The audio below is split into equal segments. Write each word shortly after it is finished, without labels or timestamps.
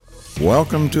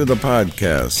Welcome to the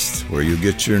podcast where you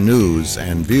get your news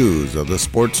and views of the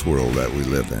sports world that we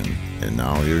live in. And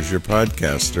now here's your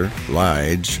podcaster,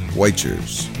 Lige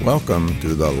Weichers. Welcome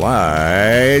to the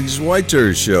Lige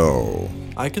Weichers Show.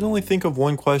 I can only think of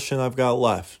one question I've got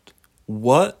left.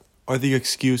 What are the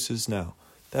excuses now?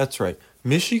 That's right.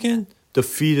 Michigan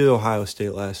defeated Ohio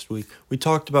State last week. We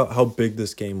talked about how big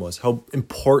this game was, how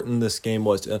important this game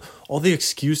was, and all the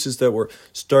excuses that were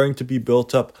starting to be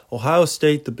built up. Ohio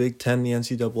State, the Big Ten, the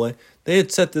NCAA, they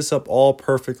had set this up all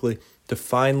perfectly to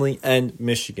finally end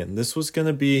Michigan. This was going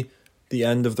to be the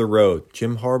end of the road.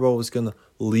 Jim Harbaugh was going to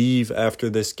leave after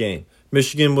this game.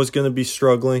 Michigan was going to be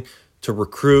struggling to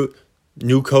recruit.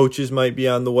 New coaches might be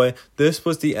on the way. This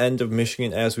was the end of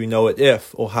Michigan as we know it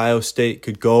if Ohio State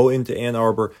could go into Ann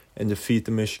Arbor and defeat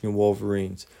the Michigan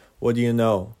Wolverines. What do you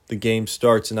know? The game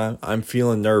starts and I'm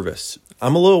feeling nervous.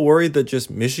 I'm a little worried that just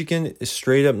Michigan is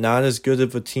straight up not as good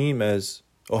of a team as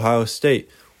Ohio State.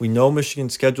 We know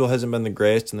Michigan's schedule hasn't been the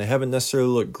greatest, and they haven't necessarily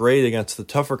looked great against the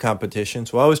tougher competition.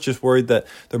 So I was just worried that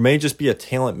there may just be a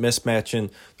talent mismatch, and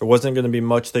there wasn't going to be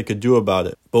much they could do about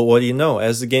it. But what do you know?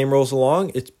 As the game rolls along,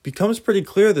 it becomes pretty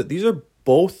clear that these are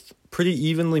both pretty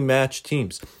evenly matched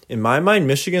teams. In my mind,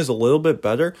 Michigan is a little bit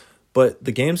better, but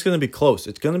the game's going to be close.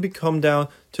 It's going to come down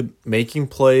to making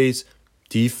plays,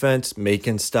 defense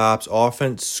making stops,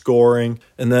 offense scoring,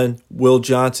 and then Will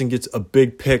Johnson gets a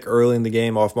big pick early in the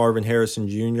game off Marvin Harrison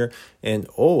Jr. And,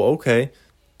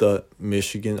 the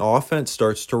Michigan offense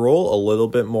starts to roll a little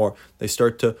bit more. They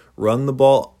start to run the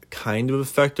ball kind of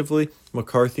effectively.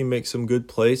 McCarthy makes some good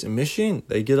plays, and Michigan,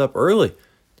 they get up early.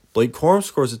 Blake Corum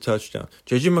scores a touchdown.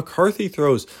 J.J. McCarthy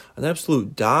throws an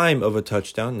absolute dime of a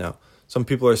touchdown. Now, some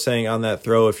people are saying on that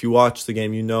throw, if you watch the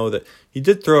game, you know that he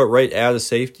did throw it right at a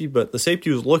safety, but the safety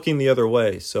was looking the other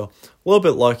way. So a little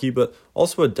bit lucky, but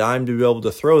also a dime to be able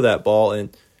to throw that ball.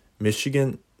 And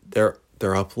Michigan, they're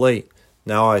up late.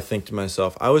 Now I think to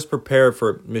myself, I was prepared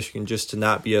for Michigan just to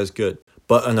not be as good.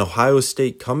 But an Ohio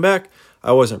State comeback,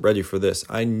 I wasn't ready for this.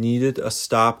 I needed a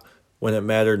stop when it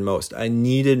mattered most. I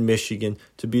needed Michigan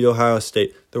to beat Ohio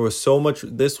State. There was so much.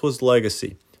 This was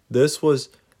legacy. This was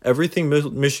everything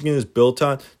Michigan is built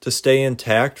on to stay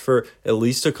intact for at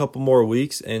least a couple more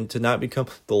weeks and to not become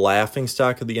the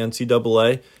laughingstock of the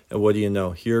NCAA. And what do you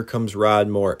know? Here comes Rod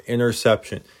Moore.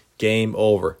 Interception. Game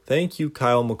over. Thank you,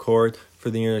 Kyle McCord, for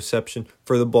the interception,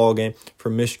 for the ball game, for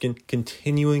Michigan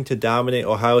continuing to dominate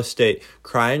Ohio State.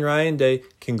 Crying Ryan Day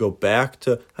can go back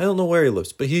to, I don't know where he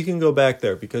lives, but he can go back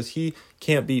there because he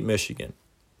can't beat Michigan.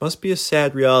 Must be a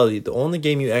sad reality. The only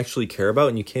game you actually care about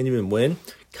and you can't even win,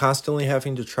 constantly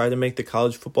having to try to make the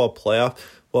college football playoff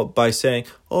by saying,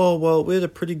 we had a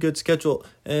pretty good schedule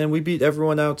and we beat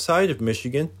everyone outside of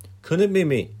Michigan. Couldn't be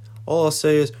me. All I'll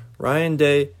say is Ryan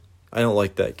Day, I don't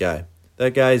like that guy.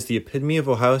 That guy is the epitome of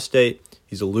Ohio State.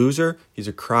 He's a loser. He's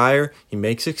a crier. He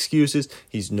makes excuses.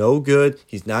 He's no good.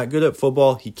 He's not good at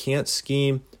football. He can't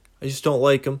scheme. I just don't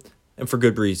like him, and for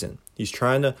good reason. He's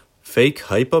trying to fake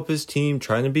hype up his team,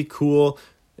 trying to be cool.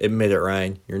 Admit it,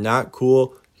 Ryan. You're not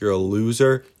cool. You're a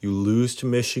loser. You lose to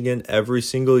Michigan every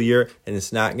single year, and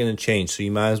it's not going to change. So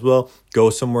you might as well go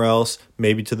somewhere else,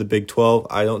 maybe to the Big 12.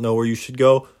 I don't know where you should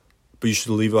go, but you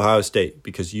should leave Ohio State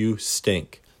because you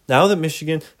stink. Now that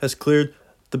Michigan has cleared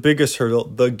the biggest hurdle,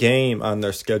 the game on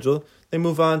their schedule, they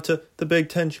move on to the Big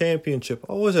Ten Championship.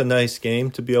 Always a nice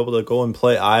game to be able to go and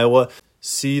play Iowa,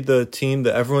 see the team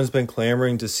that everyone's been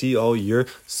clamoring to see all year,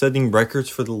 setting records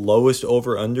for the lowest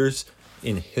over-unders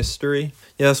in history.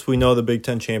 Yes, we know the Big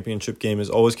Ten Championship game is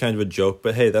always kind of a joke,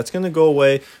 but hey, that's going to go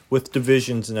away with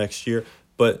divisions next year.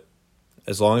 But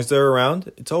as long as they're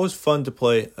around, it's always fun to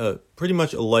play pretty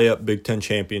much a layup Big Ten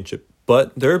Championship.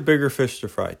 But there are bigger fish to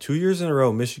fry. 2 years in a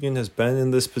row, Michigan has been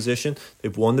in this position.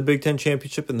 They've won the Big Ten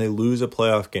Championship and they lose a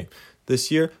playoff game.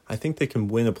 This year, I think they can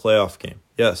win a playoff game.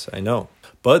 Yes, I know.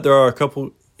 But there are a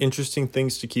couple interesting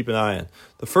things to keep an eye on.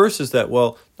 The first is that,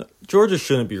 Georgia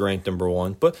shouldn't be ranked number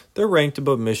one, but they're ranked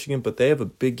above Michigan, but they have a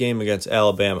big game against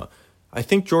Alabama. I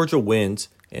think Georgia wins,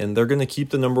 and they're going to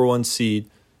keep the number one seed.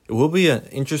 It will be an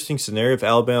interesting scenario if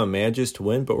Alabama manages to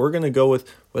win, but we're going to go with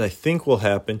what I think will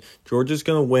happen. Georgia's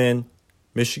going to win.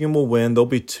 Michigan will win. There'll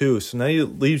be two. So now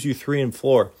it leaves you 3 and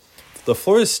 4. The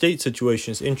Florida State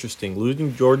situation is interesting.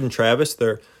 Losing Jordan Travis,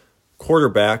 their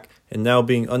quarterback, and now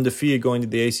being undefeated going to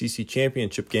the ACC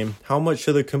championship game. How much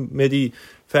should the committee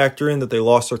factor in that they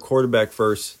lost their quarterback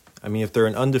first? I mean, if they're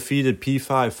an undefeated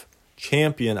P5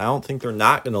 champion, I don't think they're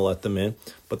not going to let them in.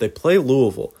 But they play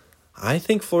Louisville. I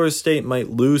think Florida State might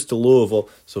lose to Louisville,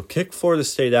 so kick Florida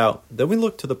State out. Then we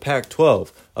look to the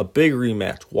Pac-12, a big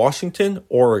rematch. Washington,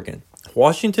 Oregon.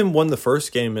 Washington won the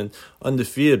first game and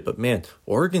undefeated, but man,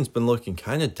 Oregon's been looking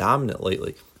kind of dominant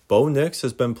lately. Bo Nix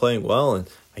has been playing well, and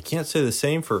I can't say the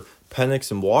same for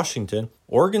Penix and Washington.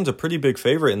 Oregon's a pretty big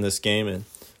favorite in this game, and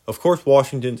of course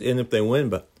Washington's in if they win,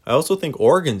 but I also think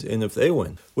Oregon's in if they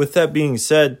win. With that being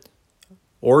said,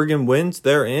 Oregon wins,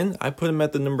 they're in. I put them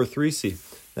at the number 3 seed.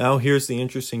 Now here's the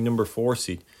interesting number 4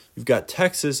 seed. You've got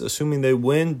Texas, assuming they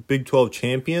win, Big 12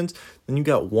 champions. Then you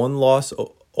got one loss,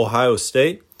 Ohio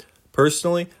State.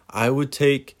 Personally, I would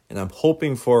take, and I'm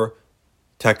hoping for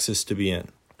Texas to be in.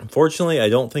 Unfortunately, I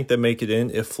don't think they make it in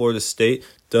if Florida State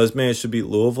does manage to beat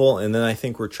Louisville, and then I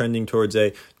think we're trending towards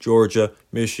a Georgia,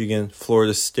 Michigan,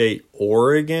 Florida State,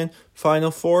 Oregon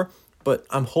Final Four. But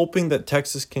I'm hoping that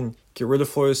Texas can get rid of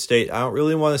Florida State. I don't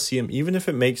really want to see them, even if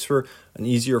it makes for an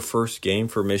easier first game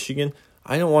for Michigan.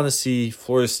 I don't want to see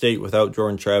Florida State without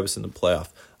Jordan Travis in the playoff.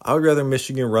 I would rather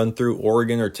Michigan run through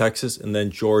Oregon or Texas and then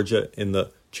Georgia in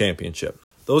the championship.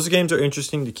 Those games are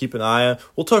interesting to keep an eye on.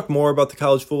 We'll talk more about the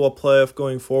college football playoff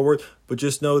going forward, but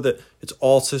just know that it's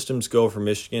all systems go for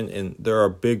Michigan, and there are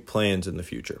big plans in the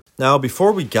future. Now,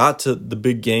 before we got to the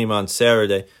big game on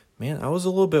Saturday, man, I was a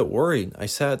little bit worried. I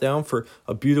sat down for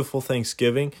a beautiful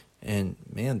Thanksgiving, and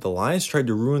man, the Lions tried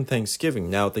to ruin Thanksgiving.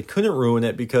 Now, they couldn't ruin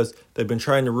it because they've been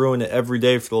trying to ruin it every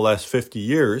day for the last 50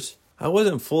 years. I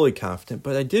wasn't fully confident,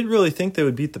 but I did really think they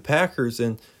would beat the Packers,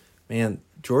 and man,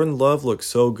 Jordan Love looks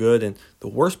so good, and the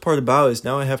worst part about it is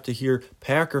now I have to hear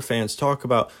Packer fans talk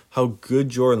about how good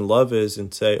Jordan Love is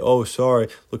and say, oh, sorry,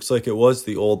 looks like it was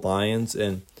the old Lions,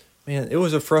 and man, it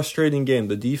was a frustrating game.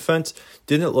 The defense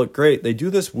didn't look great. They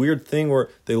do this weird thing where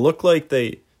they look like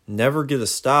they never get a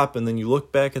stop, and then you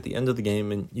look back at the end of the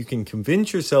game, and you can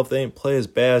convince yourself they didn't play as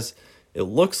bad as it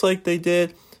looks like they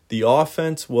did. The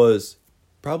offense was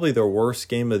probably their worst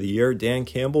game of the year. Dan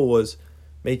Campbell was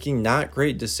making not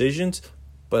great decisions,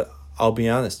 but I'll be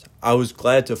honest, I was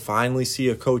glad to finally see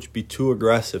a coach be too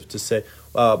aggressive, to say,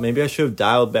 wow, maybe I should have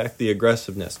dialed back the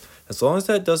aggressiveness. As long as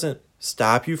that doesn't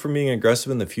stop you from being aggressive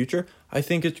in the future, I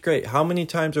think it's great. How many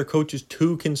times are coaches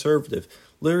too conservative?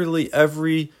 Literally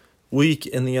every week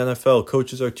in the NFL,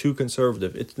 coaches are too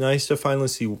conservative. It's nice to finally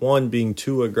see one being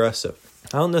too aggressive.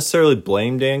 I don't necessarily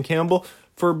blame Dan Campbell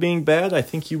for being bad. I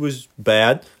think he was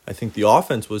bad. I think the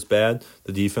offense was bad,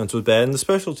 the defense was bad, and the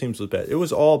special teams was bad. It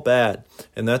was all bad,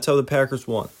 and that's how the Packers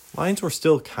won. Lions were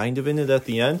still kind of in it at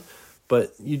the end,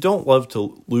 but you don't love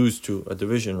to lose to a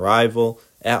division rival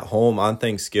at home on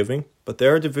Thanksgiving, but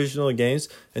there are divisional games,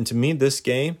 and to me, this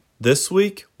game, this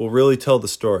week, will really tell the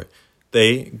story.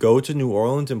 They go to New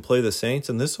Orleans and play the Saints,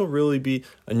 and this will really be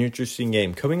an interesting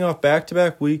game. Coming off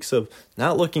back-to-back weeks of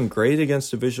not looking great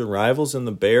against division rivals in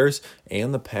the Bears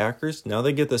and the Packers, now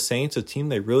they get the Saints, a team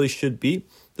they really should beat.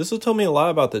 This will tell me a lot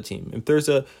about the team. If there's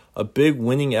a big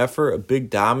winning effort, a big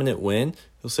dominant win,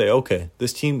 you'll say, okay,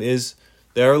 this team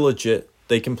they're legit.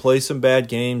 They can play some bad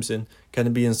games and kind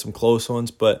of be in some close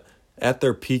ones, but at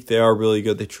their peak, they are really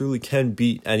good. They truly can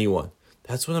beat anyone.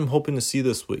 That's what I'm hoping to see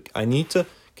this week. I need to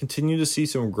continue to see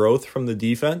some growth from the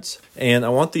defense, and I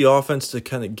want the offense to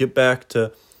kind of get back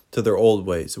to their old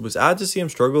ways. It was odd to see them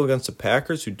struggle against the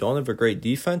Packers, who don't have a great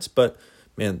defense, but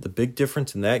man, the big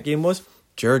difference in that game was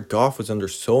Jared Goff was under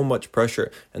so much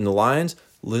pressure, and the Lions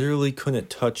literally couldn't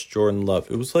touch Jordan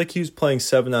Love. It was like he was playing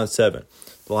 7-on-7.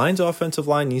 The Lions' offensive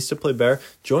line needs to play better.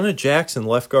 Jonah Jackson,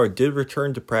 left guard, did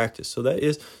return to practice, so that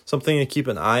is something to keep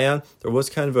an eye on. There was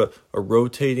kind of a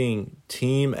rotating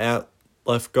team at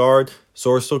left guard.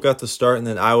 Soros still got the start, and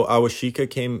then Awashika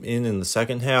came in the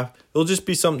second half. It'll just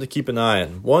be something to keep an eye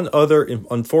on. One other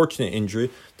unfortunate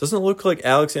injury, doesn't look like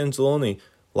Alex Anzalone,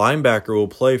 linebacker, will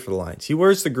play for the Lions. He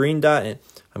wears the green dot, and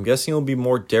I'm guessing it'll be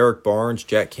more Derek Barnes,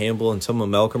 Jack Campbell, and some of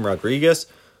Malcolm Rodriguez.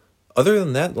 Other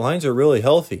than that, the Lions are really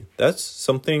healthy. That's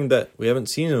something that we haven't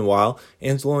seen in a while.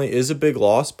 Anzalone is a big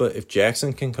loss, but if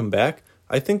Jackson can come back,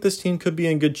 I think this team could be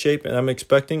in good shape, and I'm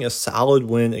expecting a solid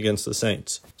win against the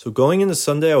Saints. So going into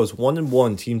Sunday, I was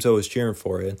 1-1 teams I was cheering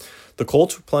for. And the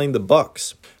Colts were playing the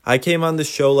Bucs. I came on this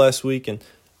show last week, and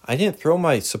I didn't throw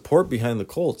my support behind the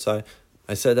Colts. I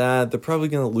said, they're probably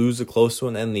going to lose a close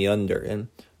one and the under. And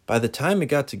by the time it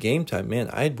got to game time, man,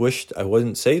 I had wished I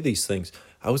wouldn't say these things.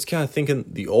 I was kind of thinking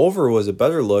the over was a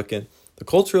better look, and the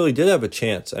Colts really did have a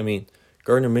chance. I mean,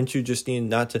 Gardner Minshew just needed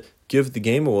not to give the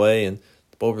game away, and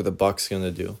what were the Bucs going to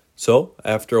do? So,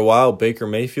 after a while, Baker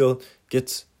Mayfield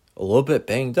gets a little bit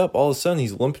banged up. All of a sudden,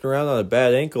 he's limping around on a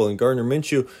bad ankle, and Gardner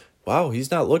Minshew, wow, he's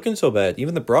not looking so bad.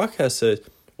 Even the broadcast said,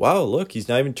 wow, look, he's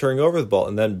not even turning over the ball.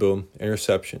 And then, boom,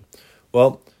 interception.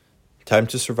 Well, time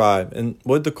to survive. And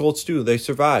what did the Colts do? They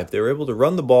survived. They were able to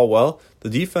run the ball well. The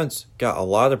defense got a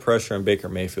lot of pressure on Baker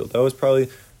Mayfield. That was probably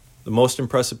The most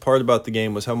impressive part about the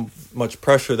game was how much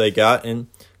pressure they got, and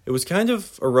it was kind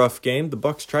of a rough game. The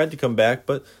Bucs tried to come back,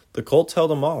 but the Colts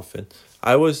held them off. And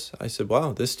I said,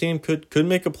 wow, this team could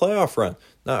make a playoff run.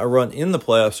 Not a run in the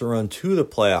playoffs, a run to the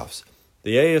playoffs.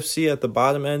 The AFC at the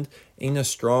bottom end ain't as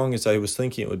strong as I was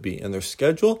thinking it would be. And their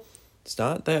schedule, it's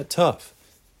not that tough.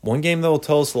 One game that will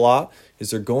tell us a lot is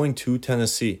they're going to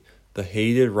Tennessee, the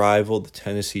hated rival, the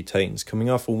Tennessee Titans, coming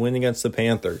off a win against the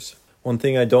Panthers. One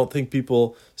thing I don't think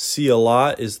people see a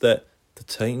lot is that the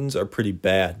Titans are pretty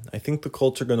bad. I think the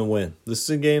Colts are going to win. This is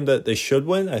a game that they should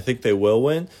win. I think they will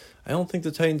win. I don't think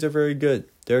the Titans are very good.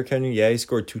 Derrick Henry, he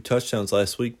scored 2 touchdowns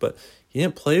last week, but he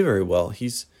didn't play very well.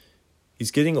 He's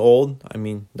getting old. I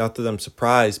mean, not that I'm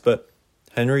surprised, but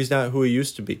Henry's not who he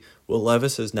used to be. Will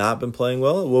Levis has not been playing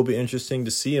well. It will be interesting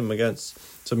to see him against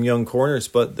some young corners,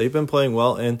 but they've been playing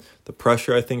well, and the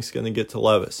pressure, I think, is going to get to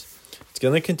Levis. It's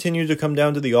going to continue to come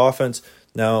down to the offense.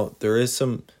 Now, there is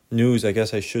some news I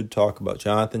guess I should talk about.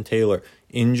 Jonathan Taylor,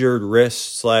 injured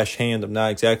wrist/hand. I'm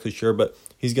not exactly sure, but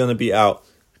he's going to be out.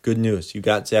 Good news. You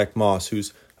got Zach Moss,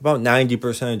 who's about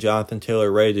 90% of Jonathan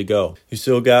Taylor ready to go. You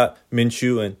still got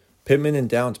Minshew and Pittman and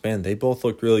Downs. Man, they both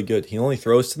look really good. He only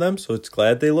throws to them, so it's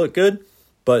glad they look good.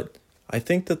 But I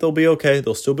think that they'll be okay.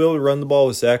 They'll still be able to run the ball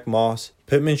with Zach Moss.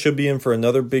 Pittman should be in for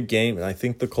another big game, and I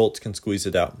think the Colts can squeeze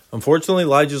it out. Unfortunately,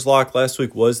 Elijah's lock last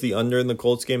week was the under in the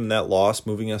Colts game, and that loss,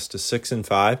 moving us to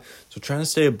 6-5. So trying to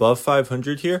stay above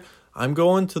 500 here. I'm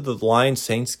going to the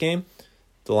Lions-Saints game.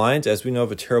 The Lions, as we know,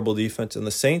 have a terrible defense. And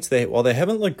the Saints, while they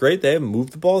haven't looked great, they haven't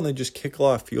moved the ball, and they just kick a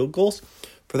lot of field goals.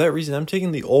 For that reason, I'm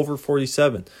taking the over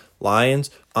 47. Lions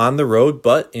on the road,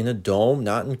 but in a dome,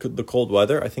 not in the cold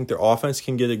weather. I think their offense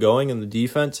can get it going, and the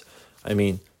defense, I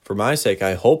mean, for my sake,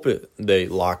 I hope they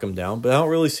lock them down, but I don't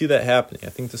really see that happening. I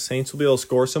think the Saints will be able to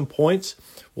score some points.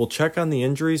 We'll check on the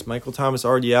injuries. Michael Thomas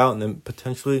already out, and then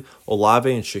potentially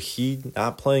Olave and Shaheed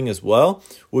not playing as well.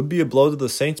 Would be a blow to the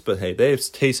Saints, but hey, they have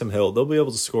Taysom Hill. They'll be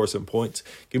able to score some points.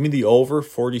 Give me the over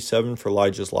 47 for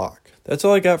Elijah's lock. That's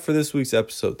all I got for this week's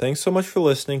episode. Thanks so much for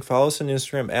listening. Follow us on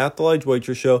Instagram at The Lige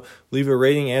Wager Show. Leave a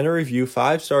rating and a review,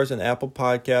 5 stars on Apple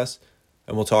Podcasts,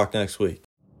 and we'll talk next week.